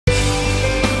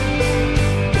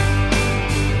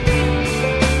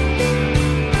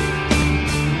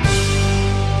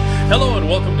Hello and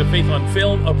welcome to Faith on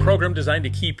Film, a program designed to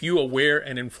keep you aware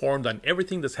and informed on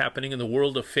everything that's happening in the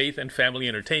world of faith and family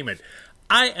entertainment.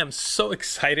 I am so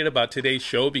excited about today's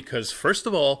show because, first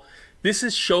of all, this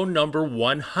is show number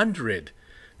 100.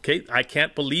 Okay, I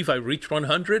can't believe I reached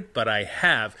 100, but I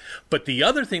have. But the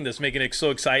other thing that's making it so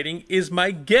exciting is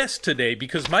my guest today,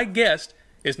 because my guest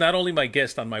is not only my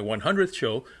guest on my 100th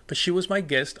show, but she was my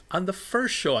guest on the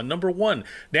first show, on number 1.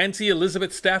 Nancy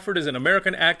Elizabeth Stafford is an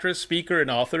American actress, speaker,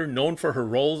 and author known for her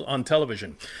roles on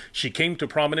television. She came to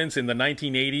prominence in the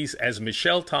 1980s as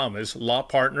Michelle Thomas, law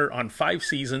partner on 5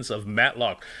 seasons of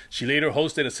Matlock. She later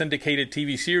hosted a syndicated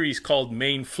TV series called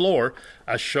Main Floor,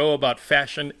 a show about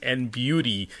fashion and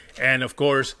beauty. And of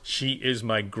course, she is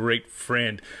my great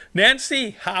friend.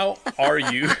 Nancy, how are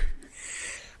you?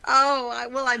 Oh,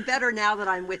 well, I'm better now that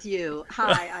I'm with you.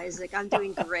 Hi, Isaac. I'm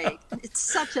doing great. It's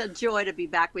such a joy to be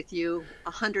back with you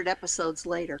 100 episodes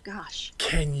later. Gosh.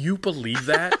 Can you believe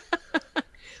that?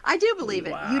 I do believe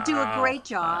it. Wow. You do a great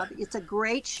job. It's a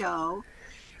great show.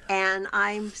 And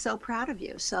I'm so proud of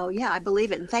you. So, yeah, I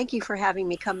believe it. And thank you for having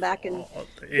me come back and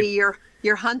be your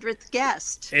 100th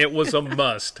guest. It was a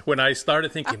must. When I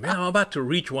started thinking, man, I'm about to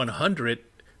reach 100.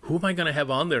 Who am I going to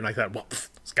have on there? And I thought, well,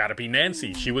 it's got to be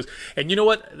Nancy. She was, and you know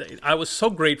what? I was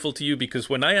so grateful to you because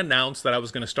when I announced that I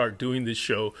was going to start doing this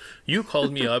show, you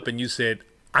called me up and you said,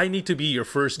 I need to be your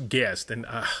first guest. And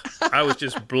I was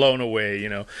just blown away, you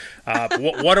know.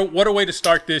 What a way to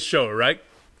start this show, right?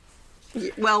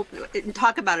 Well,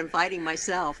 talk about inviting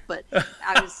myself, but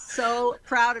I was so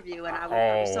proud of you and I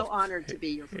was so honored to be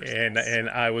your first guest. And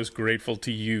I was grateful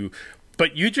to you.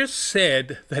 But you just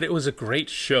said that it was a great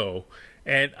show.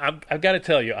 And I've got to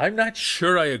tell you, I'm not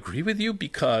sure I agree with you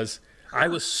because I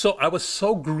was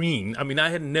so green. I mean, I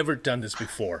had never done this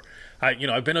before.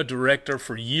 I've been a director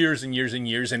for years and years and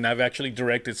years, and I've actually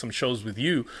directed some shows with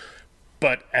you.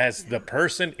 But as the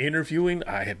person interviewing,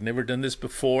 I had never done this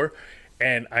before.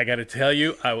 And I got to tell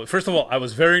you, first of all, I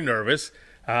was very nervous.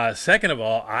 Second of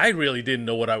all, I really didn't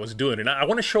know what I was doing. And I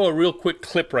want to show a real quick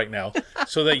clip right now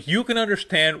so that you can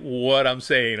understand what I'm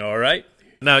saying, all right?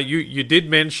 Now, you did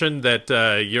mention that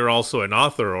you're also an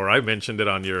author, or I mentioned it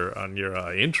on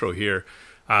your intro here.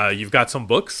 You've got some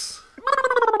books.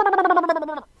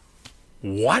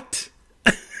 What?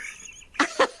 That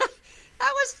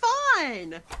was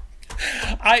fun.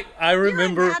 I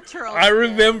remember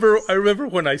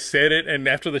when I said it, and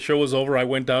after the show was over, I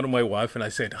went down to my wife and I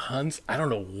said, Hans, I don't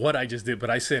know what I just did, but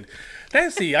I said,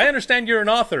 Nancy, I understand you're an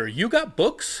author. You got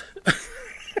books?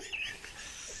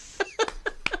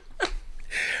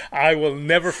 I will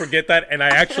never forget that, and I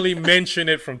actually mention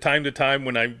it from time to time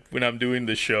when I'm doing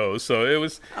the show. So it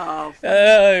was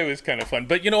kind of fun.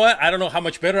 But you know what? I don't know how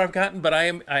much better I've gotten, but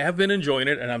I have been enjoying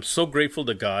it, and I'm so grateful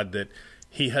to God that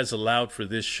He has allowed for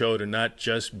this show to not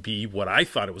just be what I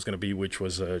thought it was going to be, which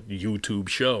was a YouTube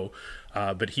show,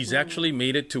 but He's actually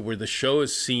made it to where the show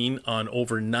is seen on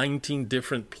over 19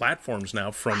 different platforms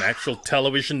now, from actual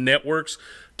television networks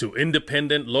to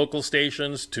independent local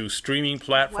stations to streaming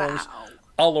platforms. Wow.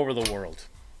 All over the world.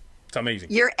 It's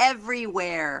amazing. You're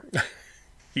everywhere.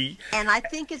 And I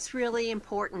think it's really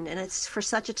important, and it's for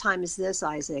such a time as this,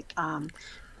 Isaac.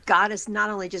 God has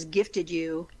not only just gifted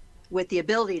you with the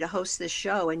ability to host this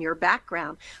show and your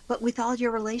background, but with all your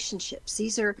relationships.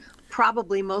 These are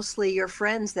probably mostly your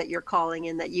friends that you're calling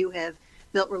in that you have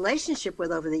built relationship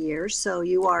with over the years. So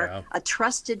you are a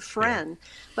trusted friend,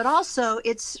 but also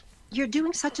you're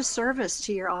doing such a service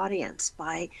to your audience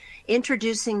by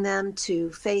introducing them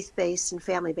to faith-based and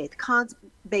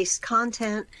family-based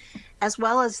content, as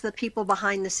well as the people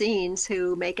behind the scenes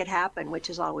who make it happen, which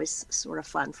is always sort of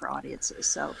fun for audiences.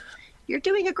 So you're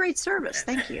doing a great service.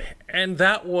 Thank you. And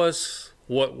that was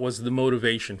what was the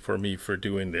motivation for me for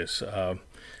doing this,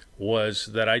 was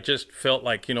that I just felt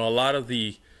like, a lot of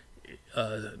the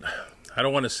I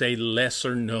don't want to say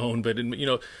lesser known, but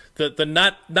the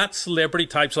not celebrity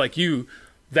types like you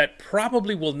that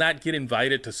probably will not get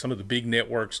invited to some of the big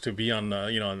networks to be on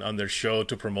on their show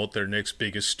to promote their next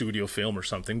biggest studio film or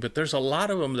something. But there's a lot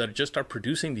of them that just are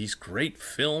producing these great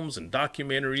films and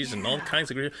documentaries and all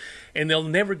kinds of great, and they'll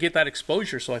never get that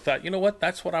exposure. So I thought, you know what?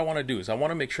 That's what I want to do, is I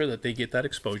want to make sure that they get that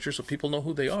exposure so people know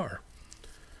who they are.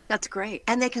 That's great,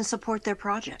 and they can support their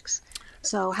projects.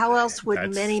 So how else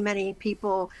would many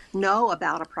people know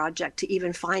about a project to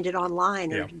even find it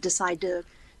online or decide to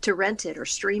rent it or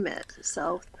stream it?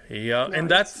 So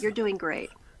and you're doing great.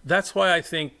 That's why I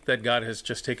think that God has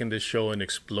just taken this show and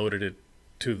exploded it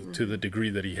to the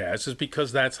degree that He has, is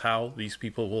because that's how these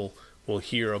people will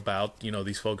hear about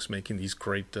these folks making these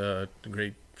great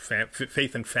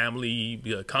faith and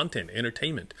family content,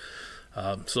 entertainment.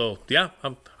 So yeah,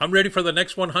 I'm ready for the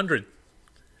next 100.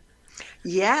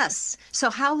 Yes. So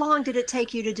how long did it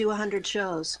take you to do 100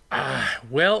 shows?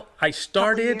 Well, I Couple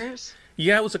started. years?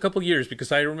 Yeah, it was a couple years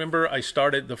because I remember I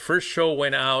started. The first show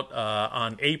went out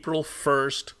on April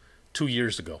 1st, 2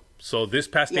 years ago. So this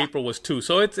past Yeah. April was two.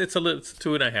 So it's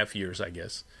 2.5 years, I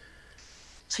guess.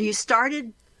 So you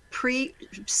started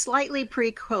slightly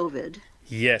pre-COVID.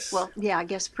 Yes, Well, yeah, I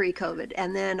guess pre-COVID.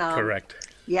 And then correct.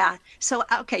 yeah. So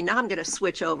okay, now I'm going to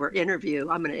switch over interview.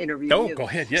 I'm going to interview Oh, you. go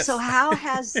ahead. Yes. So how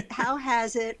has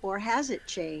it or has it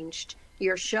changed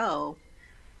your show?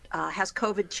 Has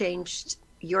COVID changed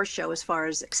your show as far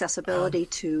as accessibility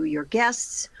to your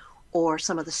guests or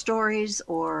some of the stories,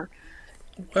 or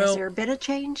has Well, there been a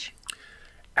change?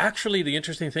 actually, the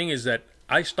interesting thing is that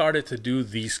I started to do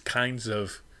these kinds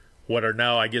of what are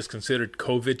now, I guess, considered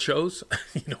COVID shows.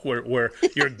 Where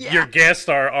your Yeah. your guests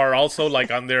are also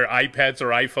like on their iPads or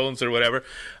iPhones or whatever.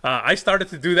 I started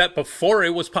to do that before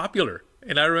it was popular,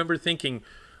 and I remember thinking,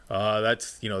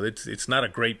 that's it's not a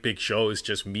great big show. It's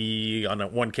just me on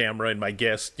one camera and my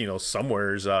guest,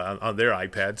 somewheres on their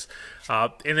iPads,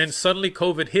 and then suddenly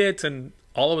COVID hit, and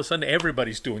all of a sudden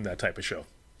everybody's doing that type of show.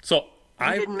 So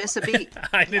You didn't miss a beat.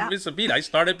 I didn't Yeah. miss a beat. I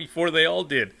started before they all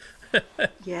did.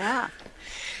 Yeah.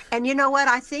 And you know what?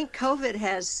 I think COVID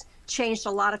has changed a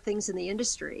lot of things in the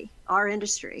industry, our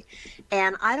industry.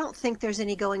 And I don't think there's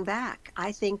any going back.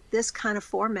 I think this kind of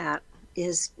format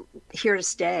is here to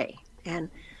stay. And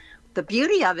the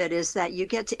beauty of it is that you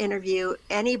get to interview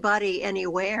anybody,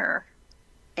 anywhere.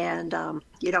 And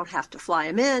you don't have to fly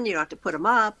them in. You don't have to put them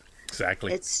up.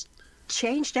 Exactly. It's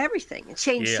changed everything. It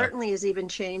changed, Yeah. certainly has even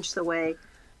changed the way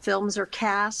films are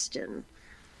cast and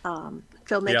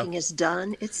filmmaking Yeah. is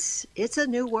done. It's a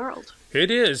new world. It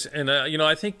is, and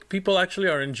I think people actually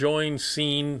are enjoying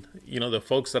seeing the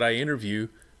folks that I interview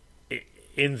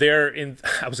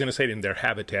I was going to say in their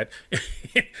habitat.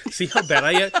 See how bad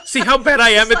I am. See how bad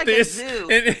I am It's at like a this. zoo.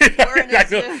 We're in a I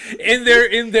know. zoo.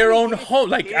 In their own home.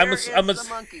 Like Here I'm is a the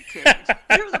monkey cage.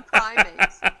 Here are the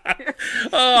primates.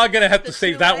 Oh, I'm gonna have to The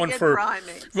save that one two-legged for.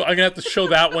 primates. I'm gonna have to show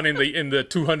that one in the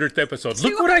 200th episode.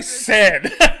 Look what I 200th.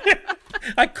 said.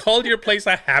 I called your place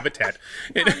a habitat.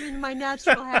 I'm in my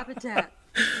natural habitat.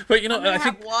 But I I think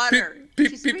have water.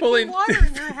 She's people drinking water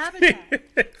in her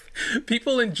habitat.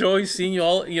 people enjoy seeing you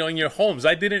all in your homes.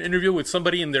 I did an interview with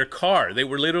somebody in their car. They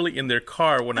were literally in their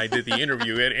car when I did the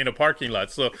interview in a parking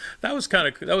lot. So that was kind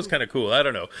of cool. I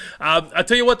don't know. I'll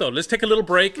tell you what though. Let's take a little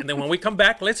break, and then when we come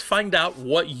back, let's find out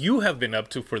what you have been up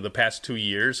to for the past 2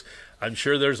 years. I'm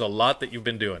sure there's a lot that you've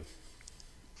been doing.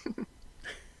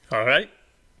 All right,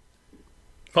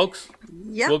 folks.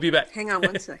 Yep. We'll be back. Hang on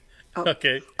one sec. Oh.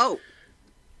 Okay.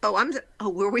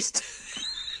 Were we?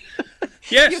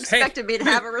 Yes. You expected me to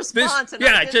have a response, and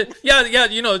yeah, I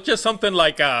didn't. just something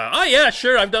like, oh yeah,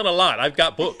 sure, I've done a lot. I've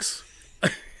got books.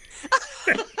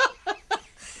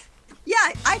 Yeah,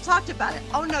 I talked about it.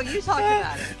 Oh no, you talked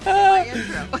about it in my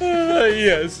intro.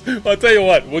 Yes. I'll tell you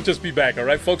what, we'll just be back, all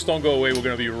right? Folks, don't go away. We're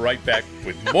going to be right back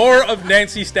with more of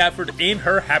Nancy Stafford in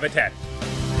her habitat.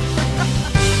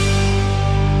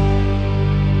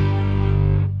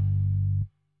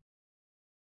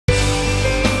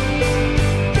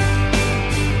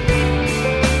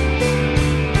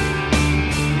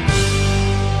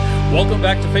 Welcome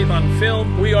back to Faith on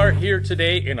Film. We are here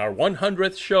today in our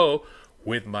 100th show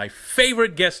with my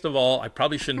favorite guest of all. I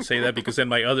probably shouldn't say that because then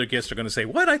my other guests are going to say,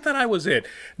 what? I thought I was it.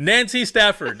 Nancy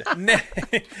Stafford.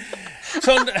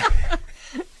 So,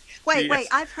 Wait, yes.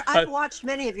 I've watched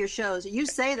many of your shows. You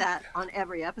say that on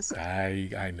every episode.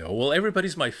 I know. Well,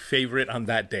 everybody's my favorite on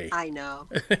that day. I know.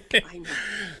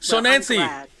 So, Well, I'm Nancy,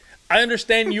 glad. I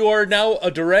understand you are now a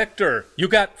director. You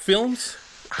got films?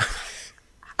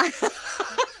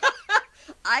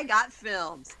 I got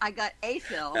films. I got a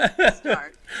film to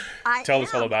start. Tell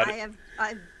us all about it.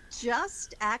 I've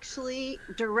just actually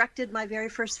directed my very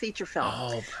first feature film.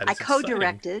 Oh, that I is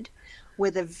co-directed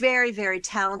with a very, very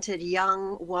talented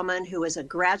young woman who is a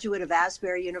graduate of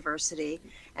Asbury University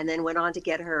and then went on to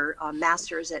get her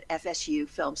master's at FSU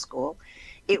Film School.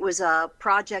 It was a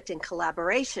project in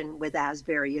collaboration with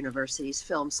Asbury University's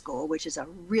Film School, which is a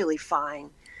really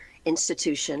fine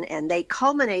institution, and they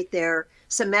culminate their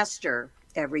semester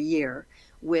every year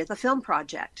with a film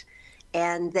project.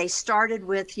 And they started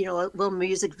with, a little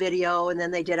music video, and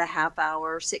then they did a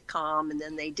half-hour sitcom, and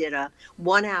then they did a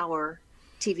 1-hour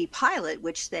TV pilot,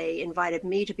 which they invited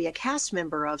me to be a cast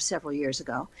member of several years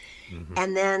ago. Mm-hmm.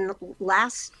 And then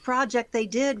last project they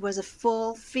did was a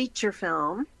full feature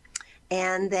film,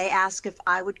 and they asked if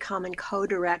I would come and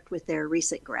co-direct with their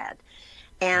recent grad.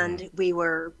 And we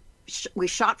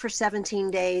shot for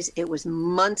 17 days. It was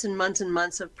months and months and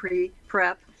months of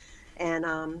prep.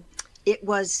 And it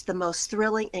was the most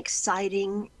thrilling,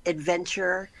 exciting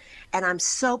adventure. And I'm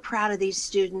so proud of these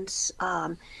students.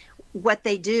 What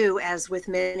they do, as with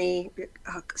many,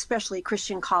 especially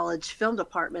Christian college film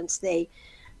departments, they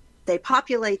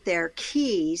populate their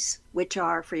keys, which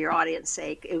are, for your audience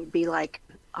sake, it would be like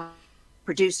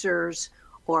producers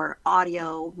or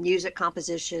audio, music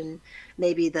composition,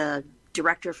 maybe the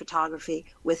director of photography,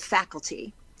 with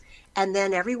faculty. And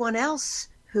then everyone else,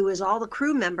 who is all the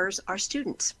crew members, are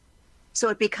students. So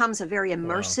it becomes a very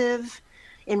immersive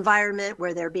environment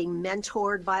where they're being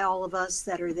mentored by all of us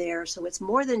that are there. So it's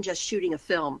more than just shooting a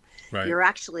film. Right. You're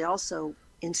actually also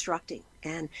instructing.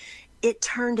 And it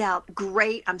turned out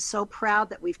great. I'm so proud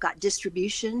that we've got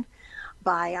distribution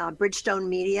by Bridgestone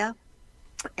Media.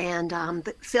 And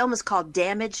the film is called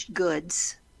Damaged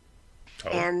Goods. Oh.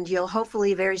 And you'll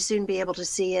hopefully very soon be able to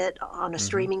see it on a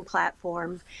streaming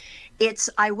platform.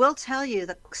 I will tell you,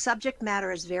 the subject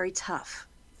matter is very tough.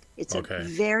 It's a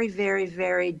very, very,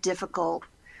 very difficult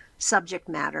subject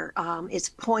matter. It's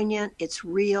poignant, it's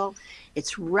real,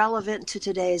 it's relevant to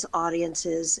today's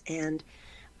audiences,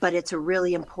 but it's a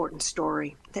really important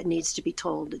story that needs to be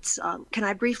told. Can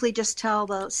I briefly just tell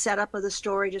the setup of the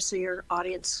story, just so your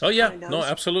audience knows? No,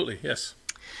 absolutely, yes.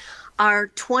 Our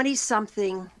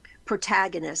 20-something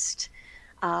protagonist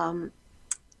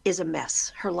is a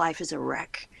mess. Her life is a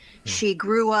wreck. She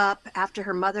grew up after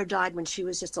her mother died when she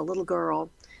was just a little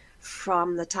girl.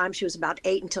 From the time she was about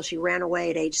 8 until she ran away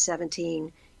at age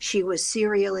 17, she was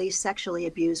serially sexually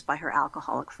abused by her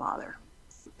alcoholic father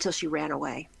until she ran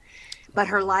away. But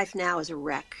her life now is a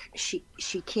wreck. She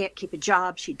can't keep a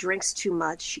job. She drinks too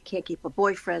much. She can't keep a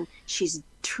boyfriend. She's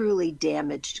truly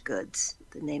damaged goods,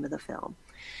 the name of the film.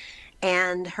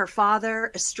 And her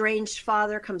father, estranged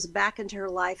father, comes back into her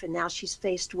life, and now she's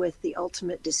faced with the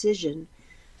ultimate decision.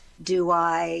 Do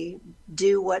I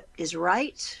do what is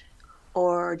right,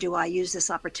 or do I use this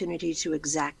opportunity to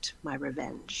exact my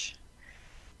revenge?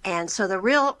 And so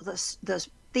the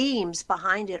themes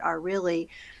behind it are really,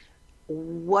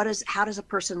 how does a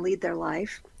person lead their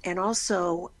life? And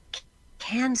also,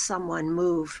 can someone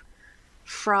move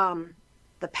from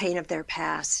the pain of their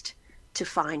past to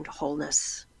find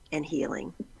wholeness and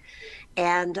healing?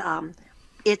 And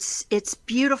it's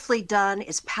beautifully done.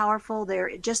 It's powerful.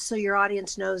 Just so your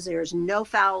audience knows, there's no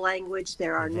foul language.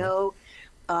 There are no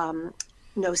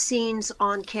scenes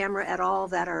on camera at all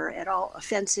that are at all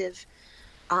offensive.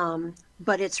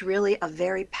 But it's really a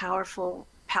very powerful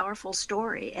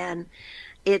story. And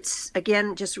it's,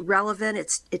 again, just relevant.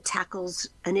 It tackles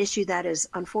an issue that is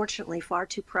unfortunately far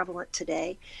too prevalent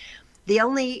today. The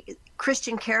only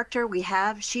Christian character we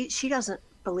have, she doesn't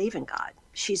believe in God.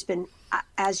 She's been,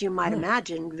 as you might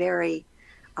imagine, very,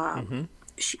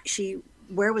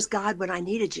 where was God when I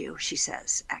needed you, she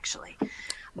says, actually.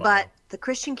 Wow. But the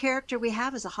Christian character we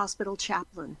have is a hospital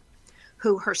chaplain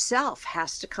who herself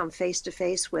has to come face to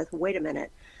face with, wait a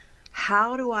minute,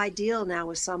 how do I deal now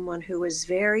with someone who is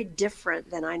very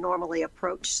different than I normally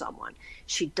approach someone?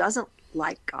 She doesn't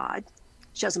like God.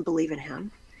 She doesn't believe in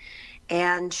him.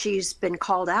 And she's been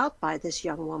called out by this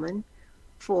young woman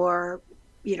for,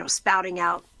 spouting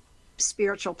out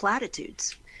spiritual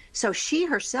platitudes. So she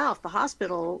herself, the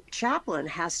hospital chaplain,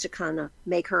 has to kind of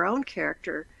make her own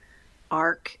character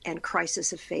arc and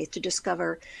crisis of faith to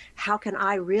discover, how can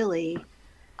I really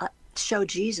show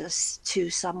Jesus to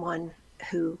someone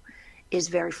who is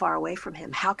very far away from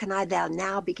him? How can I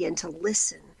now begin to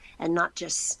listen and not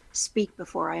just speak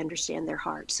before I understand their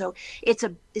heart? So it's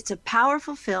a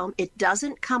powerful film. It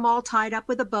doesn't come all tied up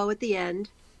with a bow at the end.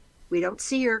 We don't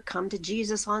see her come to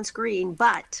Jesus on screen,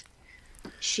 but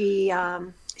she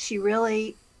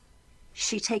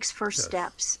takes first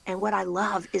steps. And what I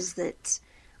love is that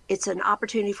it's an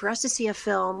opportunity for us to see a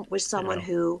film with someone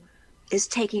who is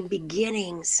taking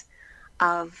beginnings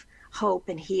of hope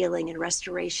and healing and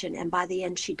restoration. And by the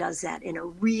end, she does that in a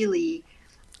really,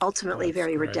 ultimately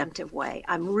very redemptive way.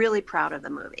 I'm really proud of the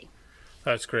movie.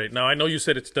 That's great. Now, I know you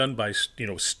said it's done by,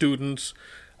 students,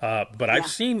 but I've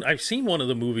seen one of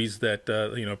the movies that,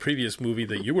 previous movie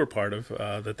that you were part of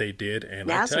that they did. And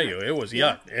Nazareth. I tell you,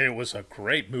 it was a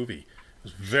great movie. It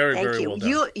was very, very well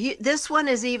done. This one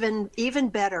is even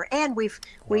better. And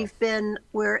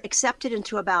we're accepted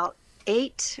into about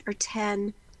 8 or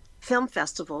 10 film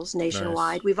festivals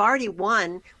nationwide. Nice. We've already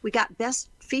won. We got Best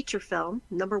Feature Film,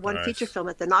 #1 feature film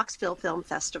at the Knoxville Film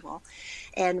Festival.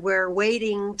 And we're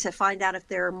waiting to find out if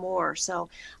there are more. So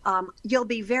you'll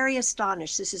be very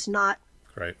astonished. This is not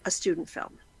a student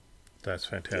film. That's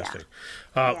fantastic.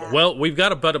 Yeah. Well, we've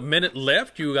got about a minute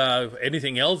left. You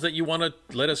anything else that you want to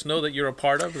let us know that you're a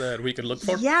part of that we can look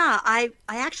for? Yeah, I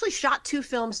actually shot 2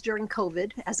 films during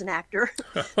COVID as an actor.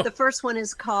 The first one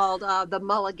is called The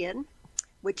Mulligan,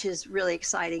 which is really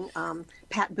exciting.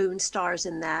 Pat Boone stars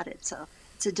in that. It's a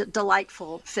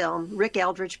delightful film. Rick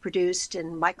Eldridge produced,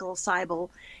 and Michael Seibel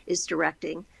is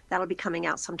directing. That'll be coming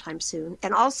out sometime soon.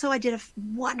 And also I did a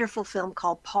wonderful film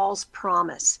called Paul's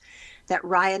Promise that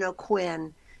Ryan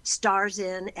O'Quinn stars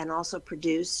in and also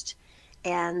produced.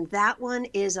 And that one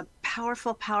is a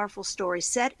powerful, powerful story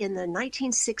set in the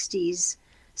 1960s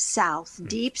South,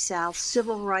 deep South,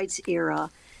 civil rights era.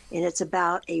 And it's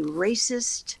about a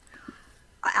racist,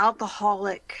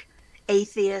 alcoholic,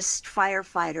 atheist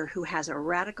firefighter who has a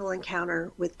radical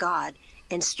encounter with God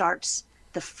and starts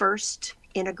the first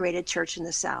integrated church in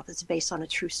the South. It's based on a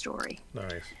true story.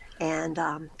 Nice. And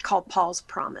called Paul's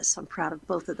Promise. I'm proud of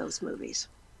both of those movies.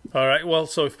 All right. Well,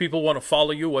 so if people want to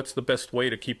follow you, what's the best way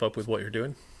to keep up with what you're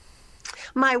doing?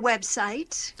 My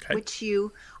website, Okay. which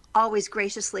you always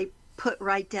graciously put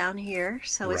right down here.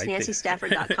 So it's Right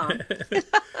nancystafford.com.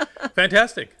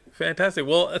 Fantastic. Fantastic.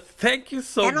 Well, thank you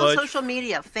so And much. on social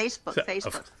media, Facebook.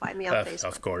 Find me on Facebook.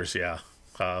 Of course, yeah.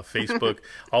 Facebook.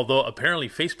 Although apparently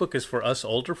Facebook is for us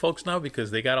older folks now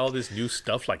because they got all this new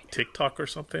stuff like TikTok or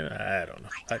something. I don't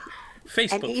know.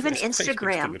 Facebook. And even Facebook's too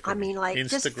Instagram. good for I me. mean, like,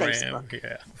 just Instagram. Facebook.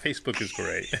 Yeah, Facebook is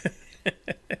great.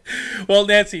 Well,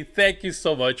 Nancy, thank you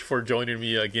so much for joining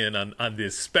me again on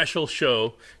this special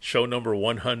show number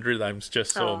 100. I'm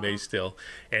just so amazed still.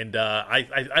 And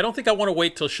I don't think I want to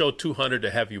wait till show 200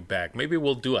 to have you back. Maybe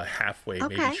we'll do a halfway,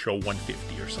 maybe show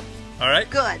 150 or something. All right?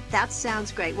 Good. That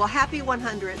sounds great. Well, happy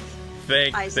 100th.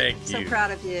 Thank Isaac. you. So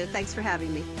proud of you. Thanks for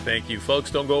having me. Thank you.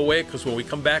 Folks, don't go away because when we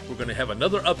come back, we're going to have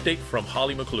another update from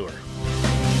Holly McClure.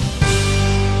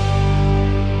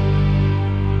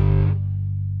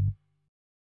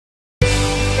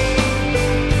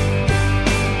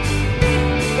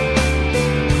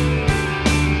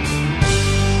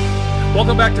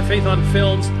 Welcome back to Faith on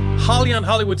Film's Holly on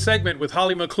Hollywood segment with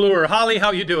Holly McClure. Holly,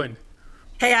 how you doing?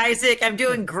 Hey, Isaac, I'm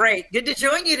doing great. Good to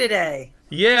join you today.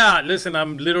 Yeah, listen,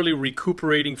 I'm literally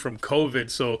recuperating from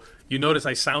COVID, so you notice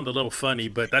I sound a little funny,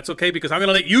 but that's okay because I'm going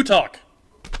to let you talk.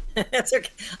 That's okay.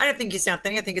 I don't think you sound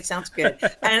funny. I think it sounds good.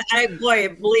 And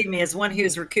believe me, as one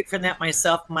who's recouped from that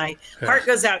myself, my heart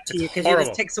goes out to you because it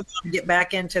just takes a while to get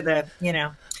back into the,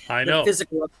 I know. the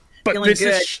physical. But feeling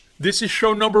good. This is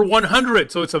show number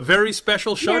 100, so it's a very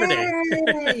special show today.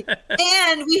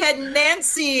 And we had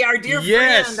Nancy, our dear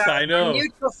Yes, friend, I know. our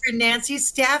mutual friend, Nancy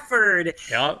Stafford.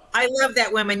 Yeah. I love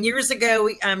that woman. Years ago,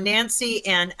 Nancy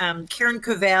and Karen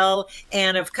Covell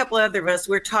and a couple other of us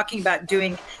were talking about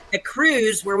doing a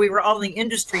cruise where we were all in the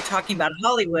industry talking about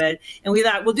Hollywood. And we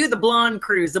thought, we'll do the blonde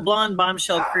cruise, the blonde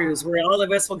bombshell cruise, where all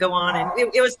of us will go on. And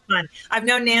it was fun. I've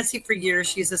known Nancy for years.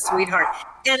 She's a sweetheart.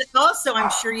 And also, I'm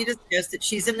sure you discussed that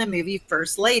she's in the movie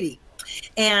First Lady.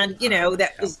 And,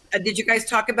 that was, did you guys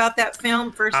talk about that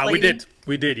film, First Lady?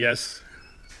 We did, yes.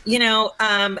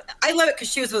 I love it because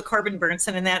she was with Corbin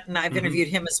Burnson and that, and I've interviewed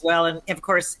him as well. And of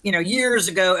course, years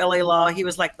ago, LA Law, he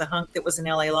was like the hunk that was in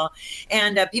LA Law,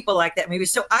 and people like that movie.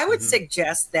 So I would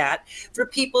suggest that for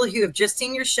people who have just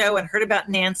seen your show and heard about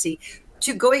Nancy,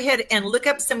 to go ahead and look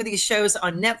up some of these shows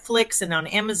on Netflix and on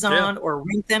Amazon or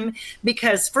rent them,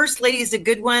 because First Lady is a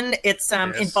good one. It's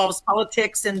involves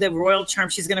politics and the royal charm.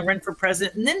 She's going to run for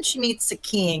president, and then she meets a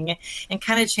king and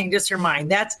kind of changes her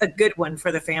mind. That's a good one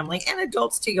for the family and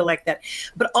adults too. You'll like that.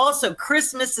 But also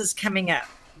Christmas is coming up.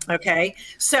 Okay,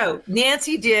 so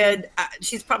Nancy did,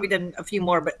 she's probably done a few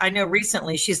more, but I know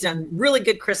recently she's done really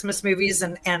good Christmas movies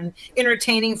and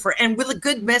entertaining and with a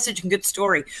good message and good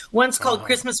story. One's called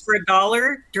Christmas for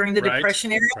 $1 during the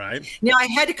Depression era. Right. Now I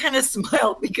had to kind of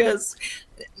smile because,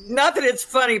 not that it's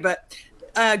funny, but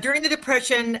during the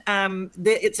Depression,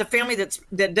 it's a family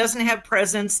that doesn't have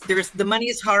presents. The money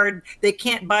is hard. They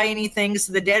can't buy anything.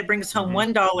 So the dad brings home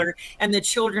 $1 and the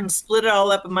children split it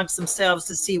all up amongst themselves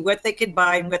to see what they could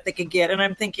buy and what they could get. And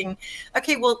I'm thinking,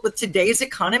 okay, well, with today's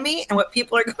economy and what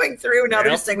people are going through, now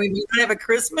they're saying we may not have a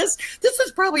Christmas. This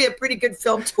is probably a pretty good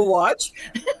film to watch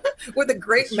with a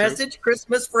great message,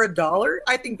 Christmas for $1.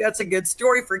 I think that's a good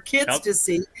story for kids to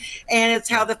see. And it's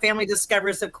how the family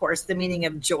discovers, of course, the meaning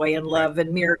of joy and love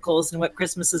and miracles and what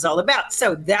Christmas is all about.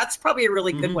 So that's probably a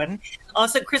really good one.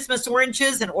 Also, Christmas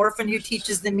Oranges, an orphan who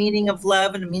teaches the meaning of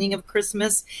love and the meaning of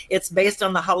Christmas. It's based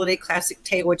on the holiday classic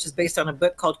tale, which is based on a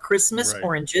book called Christmas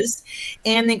Oranges.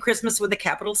 And then Christmas with a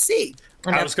capital C.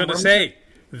 And I was going to say,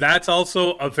 that's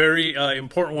also a very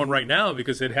important one right now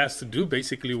because it has to do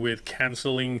basically with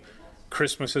canceling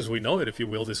Christmas as we know it, if you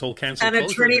will, this whole cancel An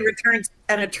attorney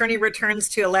returns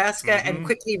to Alaska and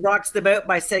quickly rocks the boat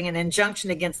by setting an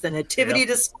injunction against the nativity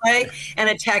display and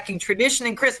attacking tradition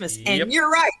and Christmas. And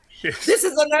you're right. Yes. This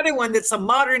is another one that's a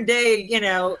modern day,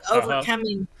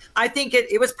 overcoming. I think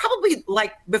it was probably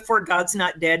like before God's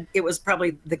Not Dead. It was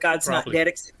probably the God's Not Dead,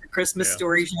 except for Christmas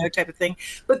stories, type of thing.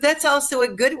 But that's also a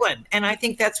good one. And I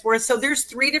think that's worth. So there's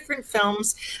 3 different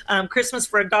films, Christmas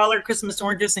for $1, Christmas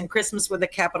Oranges, and Christmas with a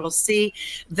capital C,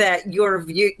 that your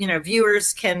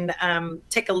viewers can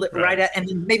take a look right at and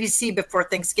then maybe see before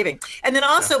Thanksgiving. And then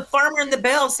also Farmer and the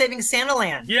Belle, Saving Santa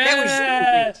Land.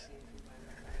 Yeah.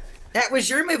 That was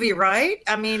your movie, right?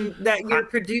 I mean, that you're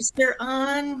producer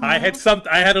on. I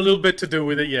had a little bit to do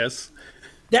with it. Yes.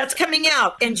 That's coming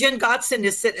out, and Jen Godson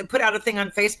has put out a thing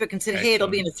on Facebook and said, "Hey, it'll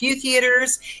be in a few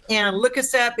theaters, and look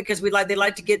us up because they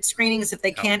like to get screenings if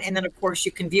they can, and then of course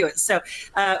you can view it." So,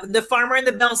 The Farmer and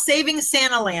the Belle, Saving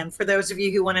Santa Land, for those of you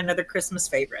who want another Christmas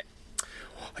favorite.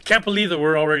 I can't believe that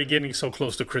we're already getting so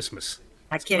close to Christmas.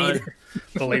 I can't either.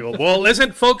 Unbelievable. Well,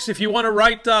 listen, folks, if you want to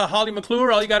write Holly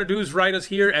McClure, all you got to do is write us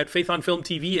here at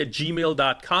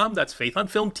faithonfilmtv@gmail.com. That's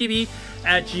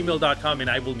faithonfilmtv@gmail.com, and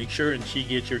I will make sure and she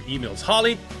gets your emails.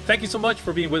 Holly, thank you so much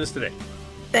for being with us today.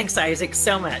 Thanks, Isaac,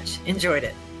 so much. Enjoyed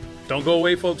it. Don't go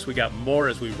away, folks. We got more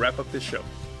as we wrap up this show.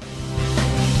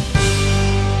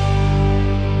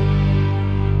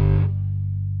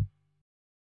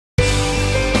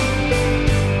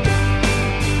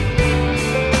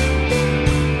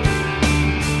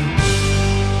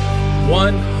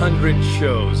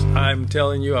 Shows. I'm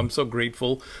telling you, I'm so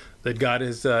grateful that God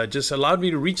has just allowed me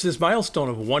to reach this milestone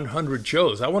of 100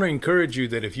 shows. I want to encourage you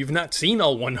that if you've not seen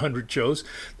all 100 shows,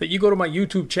 that you go to my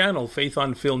YouTube channel, Faith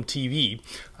on Film TV,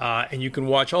 and you can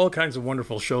watch all kinds of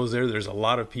wonderful shows there. There's a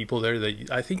lot of people there that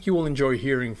I think you will enjoy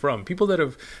hearing from. People that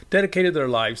have dedicated their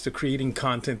lives to creating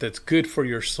content that's good for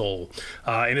your soul.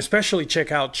 And especially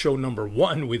check out show number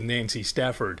 1 with Nancy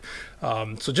Stafford.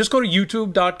 So just go to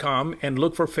youtube.com and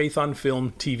look for Faith on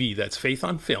Film TV. That's Faith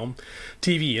on Film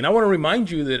TV. And I want to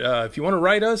remind you that if you want to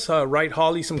write us, write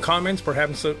Holly some comments,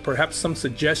 perhaps some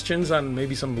suggestions on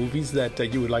maybe some movies that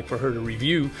you would like for her to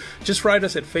review. Just write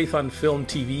us at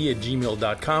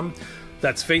faithonfilmtv@gmail.com.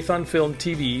 That's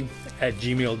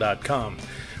faithonfilmtv@gmail.com.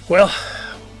 Well,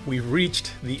 we've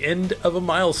reached the end of a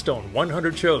milestone,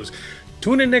 100 shows.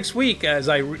 Tune in next week as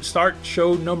I start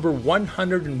show number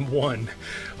 101.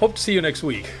 Hope to see you next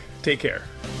week. Take care.